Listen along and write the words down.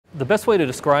The best way to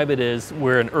describe it is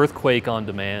we're an earthquake on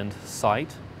demand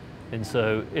site. And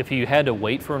so if you had to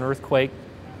wait for an earthquake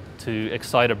to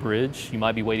excite a bridge, you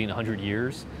might be waiting 100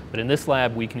 years. But in this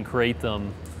lab, we can create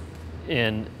them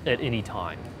at any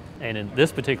time. And in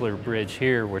this particular bridge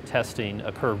here, we're testing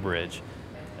a curved bridge.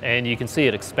 And you can see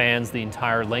it expands the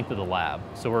entire length of the lab.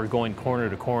 So we're going corner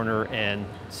to corner and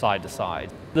side to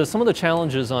side. Some of the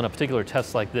challenges on a particular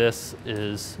test like this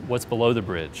is what's below the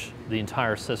bridge, the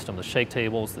entire system, the shake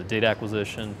tables, the data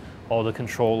acquisition, all the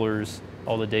controllers,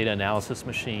 all the data analysis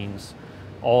machines,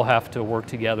 all have to work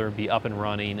together and be up and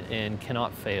running and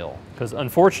cannot fail. Because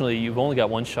unfortunately, you've only got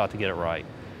one shot to get it right.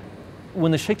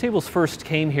 When the shake tables first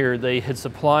came here, they had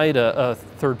supplied a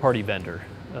third-party vendor,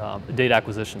 a data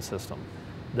acquisition system.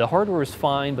 The hardware was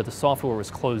fine, but the software was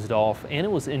closed off and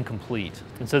it was incomplete.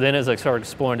 And so then as I started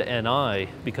exploring the NI,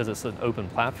 because it's an open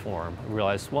platform, I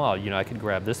realized, wow, I could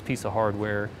grab this piece of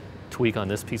hardware, tweak on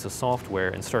this piece of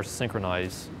software, and start to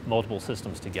synchronize multiple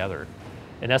systems together.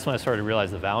 And that's when I started to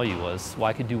realize the value was, well,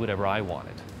 I could do whatever I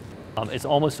wanted. It's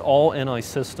almost all NI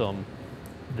system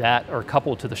that are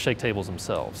coupled to the shake tables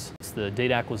themselves. It's the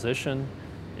data acquisition,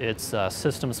 it's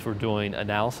systems for doing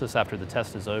analysis after the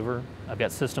test is over. I've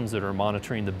got systems that are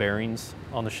monitoring the bearings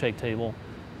on the shake table.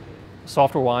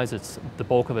 Software-wise, the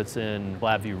bulk of it's in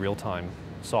LabVIEW real-time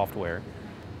software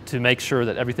to make sure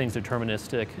that everything's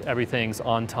deterministic, everything's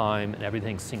on time, and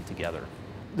everything's synced together.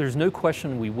 There's no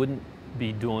question we wouldn't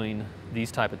be doing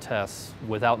these type of tests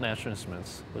without National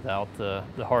Instruments, without the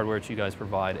hardware that you guys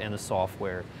provide and the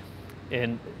software.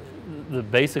 And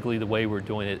basically the way we're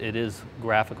doing it, it is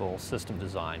graphical system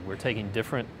design. We're taking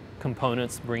different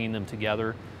components, bringing them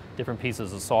together, different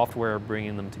pieces of software,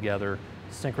 bringing them together,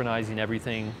 synchronizing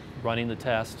everything, running the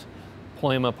test,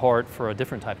 pulling them apart for a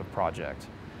different type of project.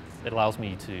 It allows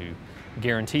me to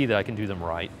guarantee that I can do them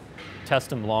right, test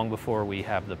them long before we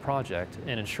have the project,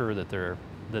 and ensure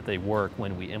that they work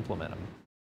when we implement them.